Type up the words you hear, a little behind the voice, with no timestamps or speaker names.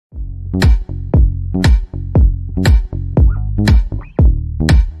Hi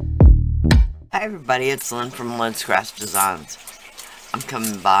everybody, it's Lyn from Lyn's Craft Designs. I'm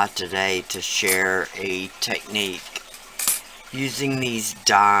coming by today to share a technique using these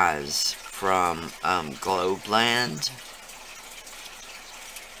dies from Globeland.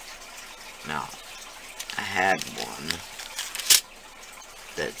 Now, I had one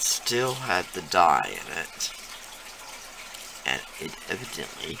that still had the die in it, and it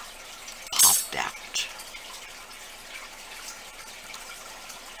evidently popped out.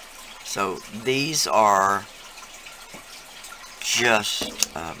 So these are just,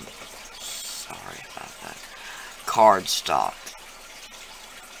 sorry about that, cardstock.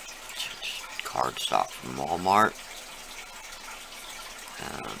 Just cardstock from Walmart.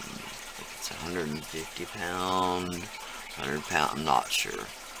 I think it's 150 pound, 100 pound, I'm not sure.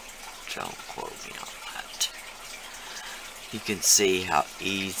 Don't quote me on that. You can see how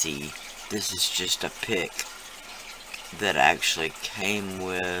easy, this is just a pick that actually came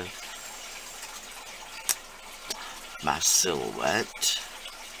with my silhouette,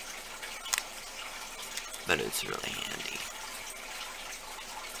 but it's really handy.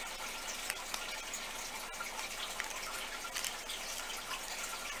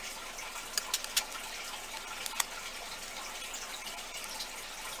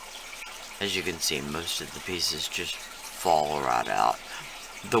 As you can see, most of the pieces just fall right out.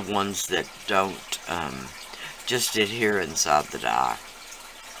 The ones that don't just adhere inside the die.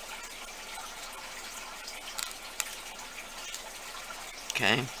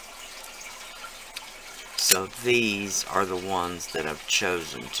 Okay, so these are the ones that I've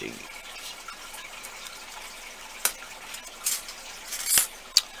chosen to use.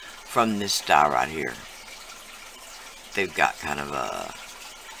 From this die right here. They've got kind of a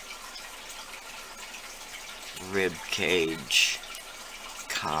rib cage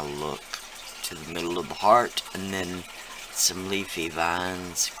kind of look to the middle of the heart, and then some leafy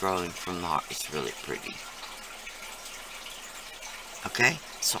vines growing from the heart. It's really pretty. Okay,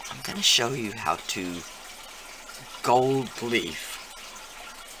 so I'm going to show you how to gold leaf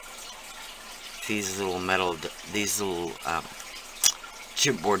these little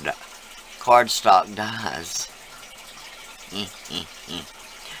chipboard cardstock dies.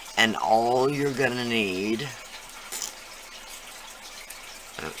 And all you're going to need,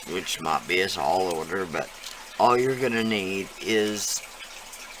 which might be a tall order, but all you're going to need is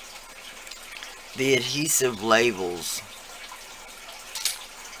the adhesive labels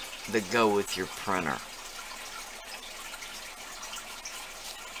that go with your printer.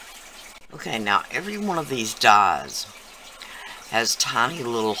 Okay, now every one of these dies has tiny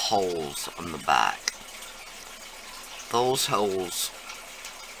little holes on the back. Those holes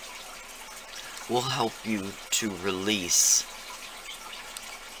will help you to release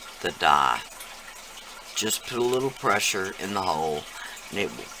the die. Just put a little pressure in the hole and it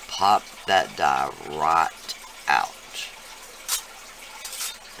will pop that die right out.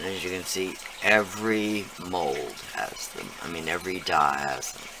 And as you can see, every mold has them. I mean, every die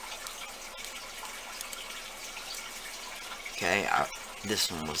has them. Okay, this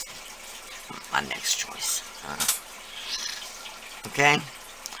one was my next choice. Okay,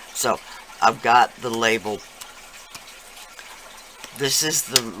 so I've got the label. This is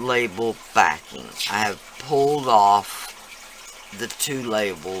the label backing. I have pulled off the two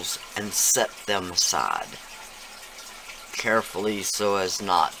labels and set them aside carefully so as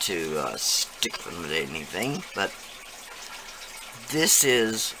not to stick them to anything, but this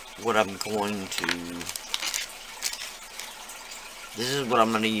is what I'm going to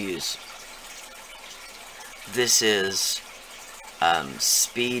use. This is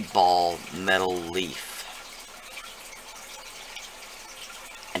Speedball metal leaf.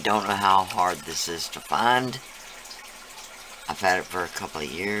 I don't know how hard this is to find. I've had it for a couple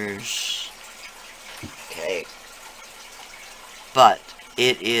of years. Okay. But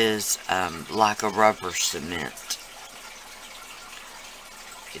it is like a rubber cement.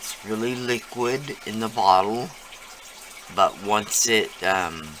 It's really liquid in the bottle, but once it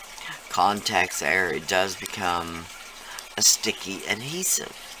contacts air, it does become a sticky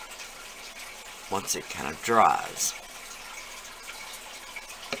adhesive once it kind of dries.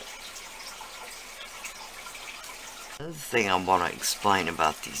 Another thing I want to explain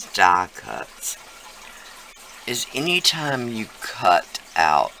about these die cuts is anytime you cut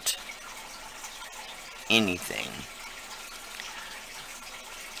out anything,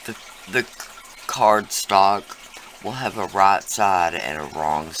 the cardstock will have a right side and a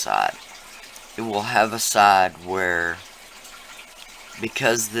wrong side. It will have a side where,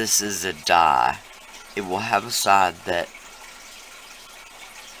 because this is a die, it will have a side that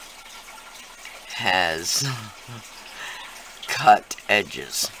has cut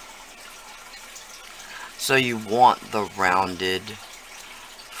edges. So you want the rounded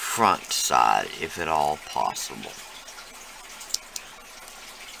front side if at all possible.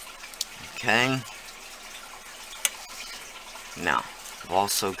 Okay. Now, I've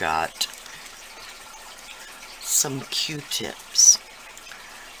also got some Q-tips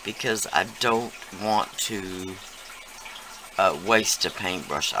because I don't want to waste a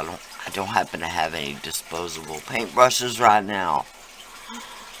paintbrush. I don't happen to have any disposable paintbrushes right now.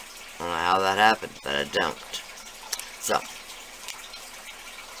 I don't know how that happened, but I don't. So,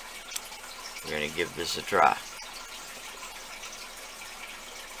 we're going to give this a try.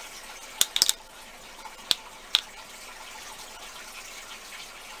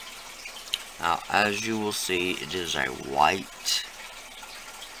 Now, as you will see, it is a white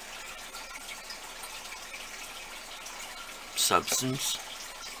substance,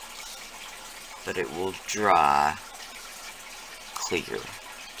 but it will dry clear.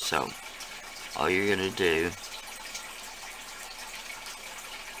 So, all you're going to do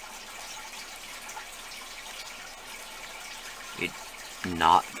you're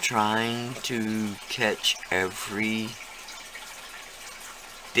not trying to catch every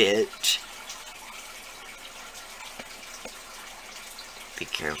bit. Be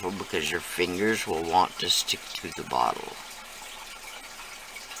careful because your fingers will want to stick to the bottle.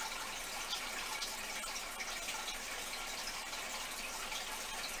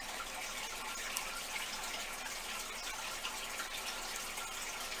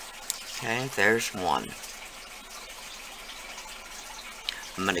 Okay, there's one.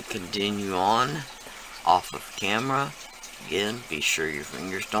 I'm going to continue on off of camera. Again, be sure your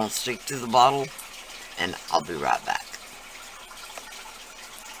fingers don't stick to the bottle, and I'll be right back.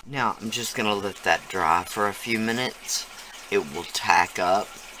 Now, I'm just going to let that dry for a few minutes. It will tack up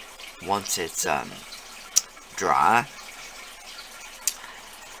once it's dry.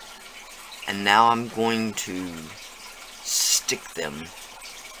 And now I'm going to stick them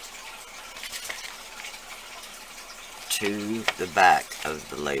to the back of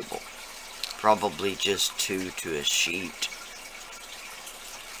the label. Probably just 2 to a sheet.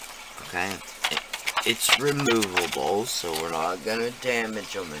 Okay? It's removable, so we're not going to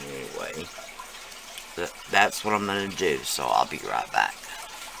damage them in any way. But that's what I'm going to do, so I'll be right back.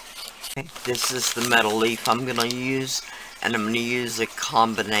 Okay, this is the metal leaf I'm going to use, and I'm going to use a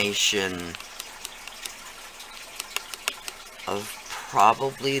combination of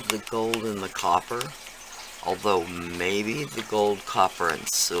probably the gold and the copper, although maybe the gold, copper, and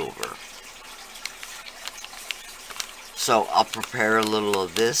silver. So I'll prepare a little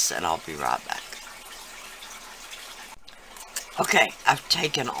of this, and I'll be right back. Okay, I've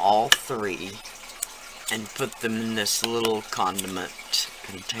taken all 3 and put them in this little condiment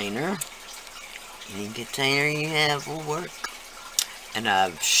container. Any container you have will work. And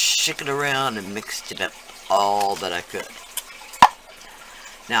I've shook it around and mixed it up all that I could.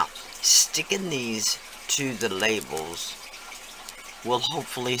 Now, sticking these to the labels will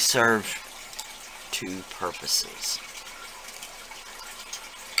hopefully serve 2 purposes.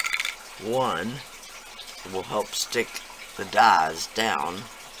 One, it will help stick the dies down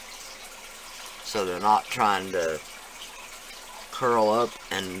so they're not trying to curl up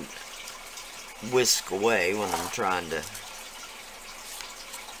and whisk away when I'm trying to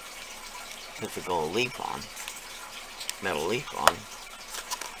put the gold leaf on, metal leaf on.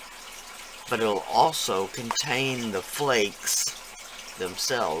 But it'll also contain the flakes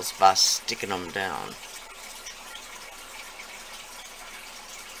themselves by sticking them down.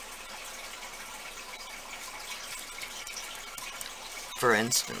 For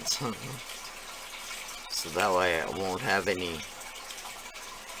instance, so that way I won't have any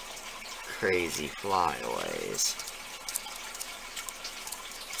crazy flyaways.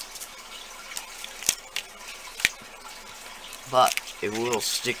 But it will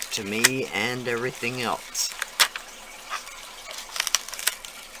stick to me and everything else.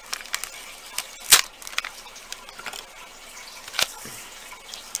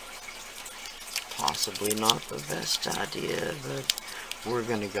 Possibly not the best idea, but we're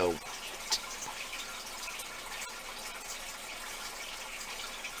gonna go with it.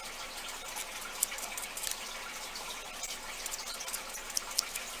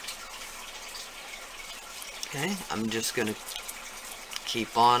 Okay, I'm just gonna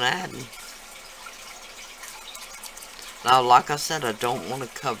keep on adding. Now, like I said, I don't want to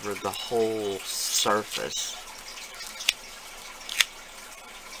cover the whole surface.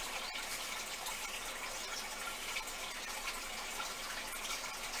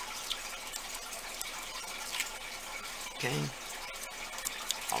 Okay,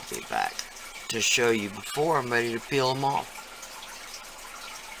 I'll be back to show you before I'm ready to peel them off.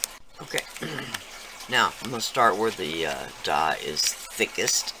 Okay, now I'm going to start where the dye is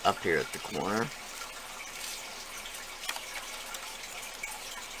thickest, up here at the corner.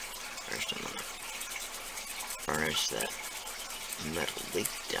 First I'm going to furnish that metal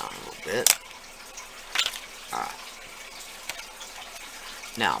leaf down a little bit. Alright.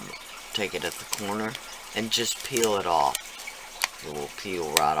 Now I'm going to take it at the corner and just peel it off. It will peel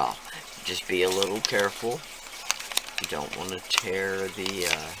right off. Just be a little careful. You don't want to tear the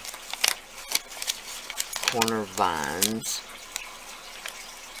corner vines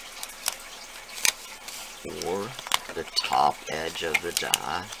or the top edge of the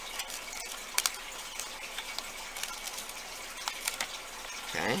die.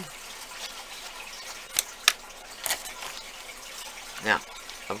 Okay. Now,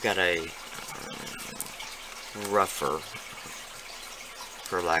 I've got a rougher,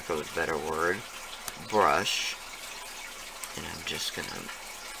 for lack of a better word, brush, and I'm just gonna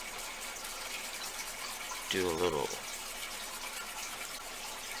do a little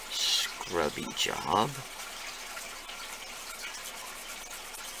scrubby job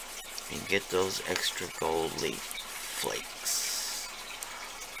and get those extra gold leaf flakes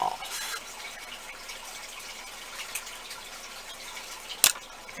off.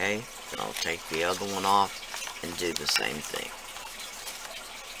 Okay, then I'll take the other one off and do the same thing.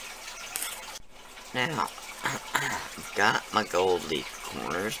 Now, I've got my gold leaf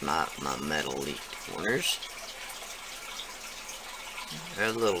corners, my metal leaf corners. They're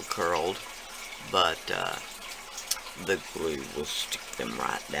a little curled, but the glue will stick them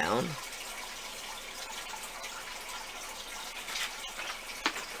right down.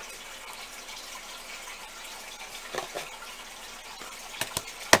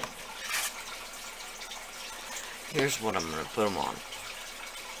 Here's what I'm going to put them on.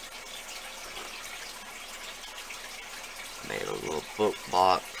 Made a little book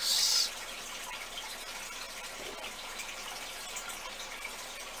box.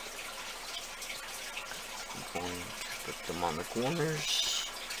 I'm going to put them on the corners.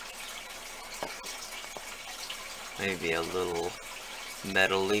 Maybe a little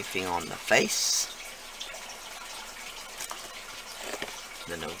metal leafing on the face.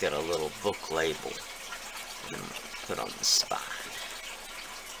 Then I'll get a little book label and put on the spine.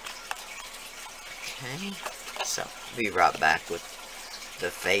 Okay. So, be right back with the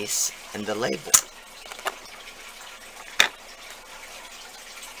face and the label.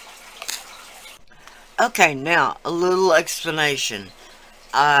 Okay, now, a little explanation.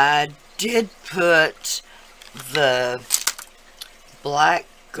 I did put the black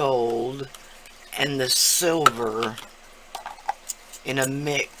gold and the silver in a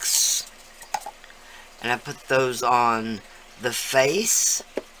mix. And I put those on the face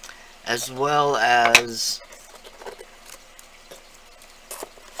as well as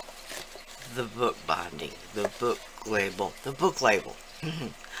the book binding, the book label.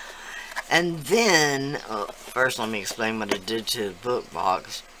 And then, first let me explain what I did to the book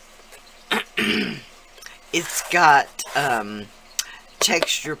box. It's got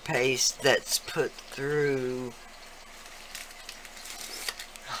texture paste that's put through,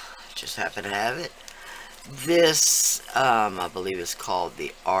 just happen to have it. This, I believe it's called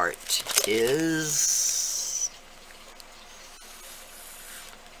the Art Is.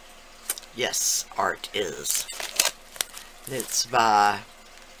 Yes, Art Is. It's by, I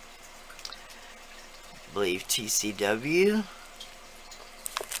believe, TCW.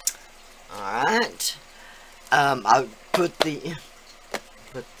 Alright. I put the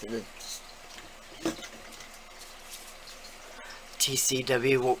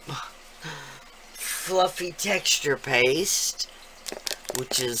TCW fluffy texture paste,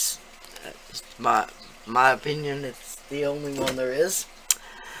 which is, my opinion, it's the only one there is.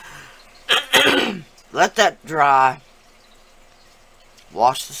 Let that dry.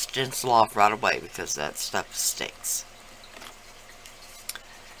 Wash the stencil off right away because that stuff stinks.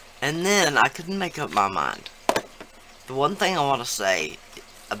 And then I couldn't make up my mind. The one thing I want to say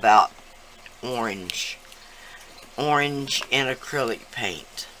about orange and acrylic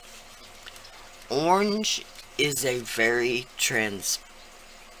paint. Orange is a very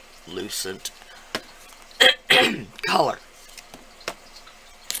translucent color.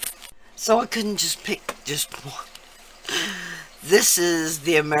 So I couldn't just pick just one. This is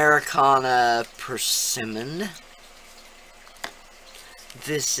the Americana Persimmon.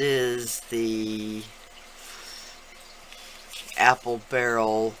 This is the Apple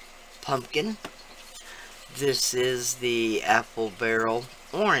Barrel Pumpkin. This is the Apple Barrel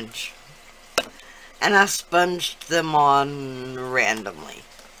Orange. And I sponged them on randomly.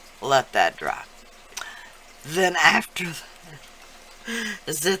 let that dry. Then after that,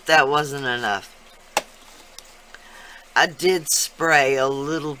 as if that wasn't enough, I did spray a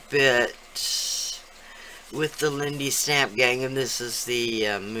little bit with the Lindy Stamp Gang, and this is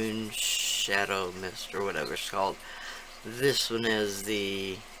the Moon Shadow Mist, or whatever it's called. This one is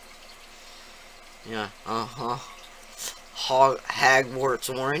the, yeah, Hagwarts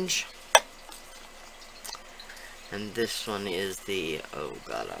Orange. And this one is the, oh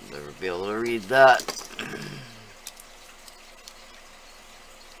god, I'll never be able to read that.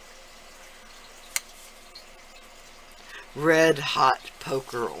 Red Hot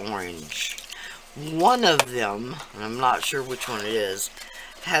Poker Orange. One of them, and I'm not sure which one it is,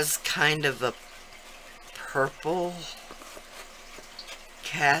 has kind of a purple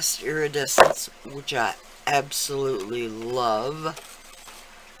cast iridescence, which I absolutely love.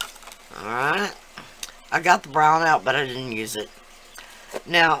 Alright. I got the brown out, but I didn't use it.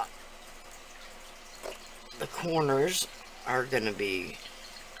 Now, the corners are going to be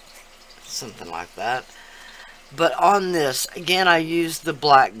something like that. But on this, again, I used the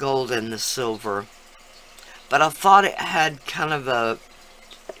black gold and the silver. But I thought it had kind of a...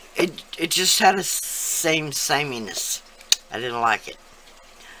 It just had a sameness. I didn't like it.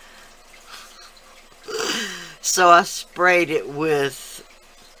 So I sprayed it with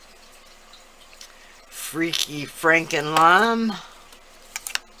Freaky Franken Lime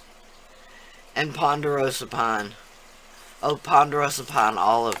and Ponderosa Pine. Oh, Ponderosa Pine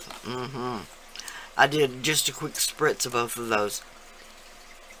Olive. I did just a quick spritz of both of those.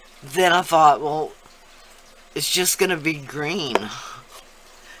 Then I thought, well, it's just going to be green.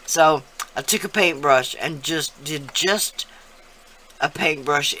 So I took a paintbrush and did a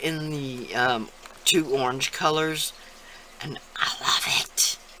paintbrush in the 2 orange colors. And I love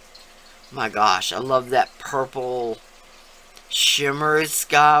it. My gosh, I love that purple shimmer it's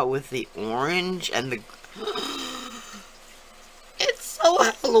got with the orange and the... It's so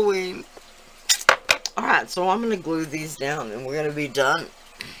Halloween. Alright, so I'm going to glue these down and we're going to be done.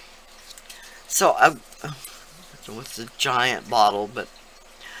 So, it's a giant bottle, but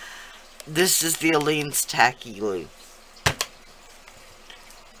this is the Aleene's Tacky Glue.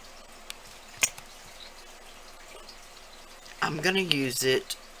 I'm going to use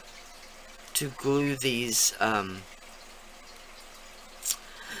it to glue these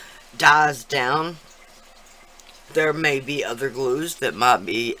dies down. There may be other glues that might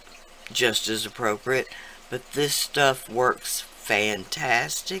be just as appropriate, but this stuff works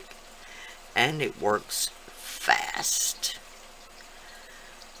fantastic and it works fast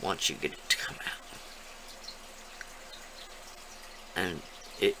once you get it to come out. And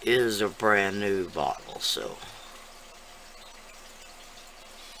it is a brand new bottle, so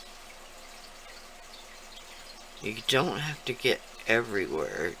you don't have to get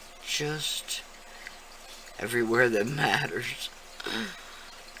everywhere, just everywhere that matters.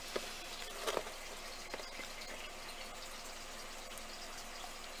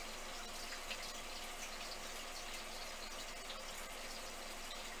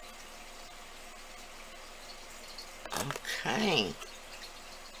 Okay.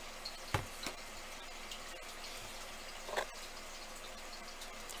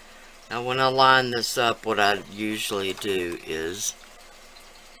 Now when I line this up, what I usually do is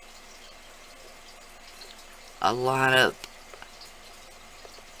I line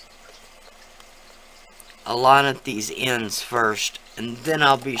up these ends first, and then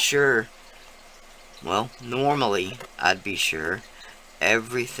I'll be sure, well, normally I'd be sure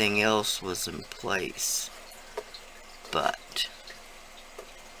everything else was in place, but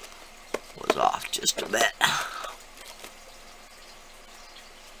was off just a bit.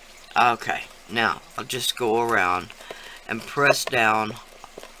 Okay, now I'll just go around and press down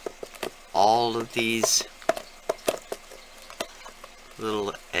all of these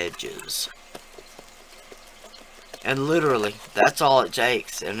little edges. And literally, that's all it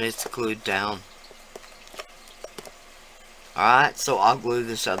takes, and it's glued down. Alright, so I'll glue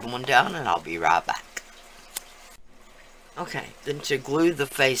this other one down, and I'll be right back. Okay, then to glue the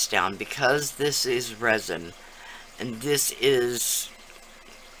face down, because this is resin, and this is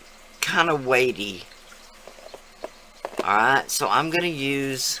kind of weighty. Alright, so I'm going to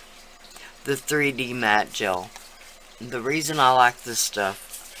use the 3D matte gel. The reason I like this stuff,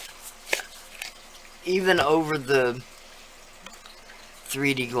 even over the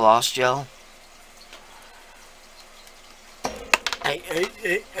 3D gloss gel,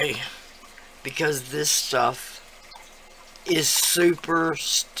 because this stuff is super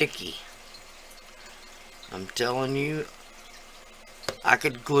sticky. I'm telling you, I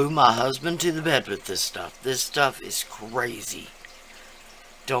could glue my husband to the bed with this stuff. This stuff is crazy.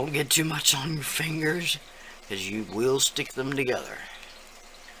 Don't get too much on your fingers, because you will stick them together.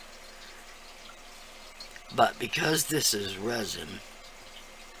 But because this is resin,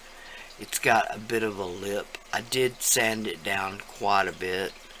 it's got a bit of a lip. I did sand it down quite a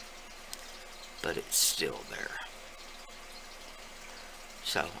bit, but it's still there.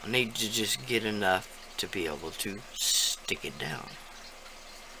 So I need to just get enough to be able to stick it down.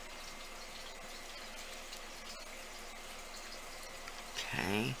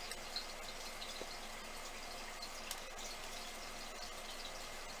 Okay.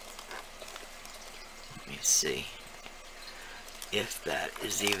 Let me see if that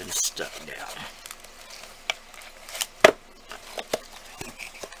is even stuck down.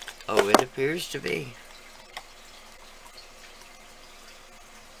 Oh, it appears to be.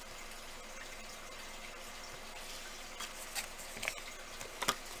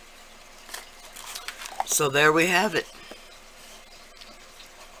 So there we have it.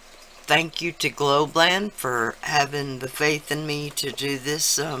 Thank you to Globeland for having the faith in me to do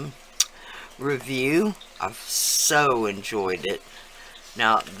this review. I've so enjoyed it.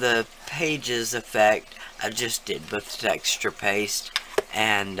 Now the pages effect I just did with texture paste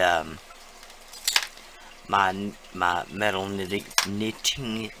and my metal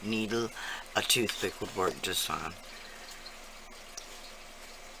knitting needle. A toothpick would work just fine.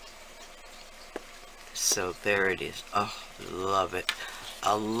 So there it is. Oh, love it.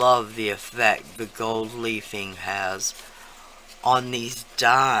 I love the effect the gold leafing has on these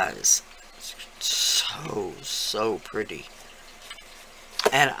dies. It's so pretty.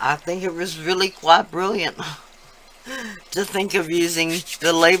 And I think it was really quite brilliant to think of using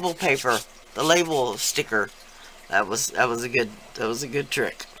the label paper, the label sticker. That was a good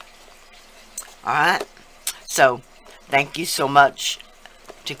trick. All right. So, thank you so much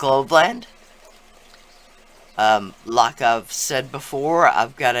to Globeland. Like I've said before,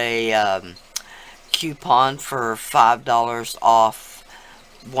 I've got a coupon for $5 off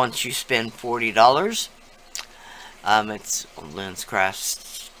once you spend $40. It's Lyn's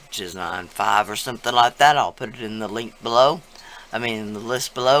Crafts Design 5 or something like that. I'll put it in the link below. In the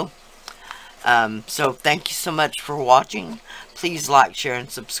list below. So thank you so much for watching. Please like, share,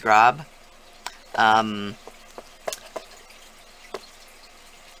 and subscribe. Bye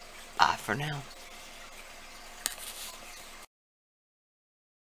for now.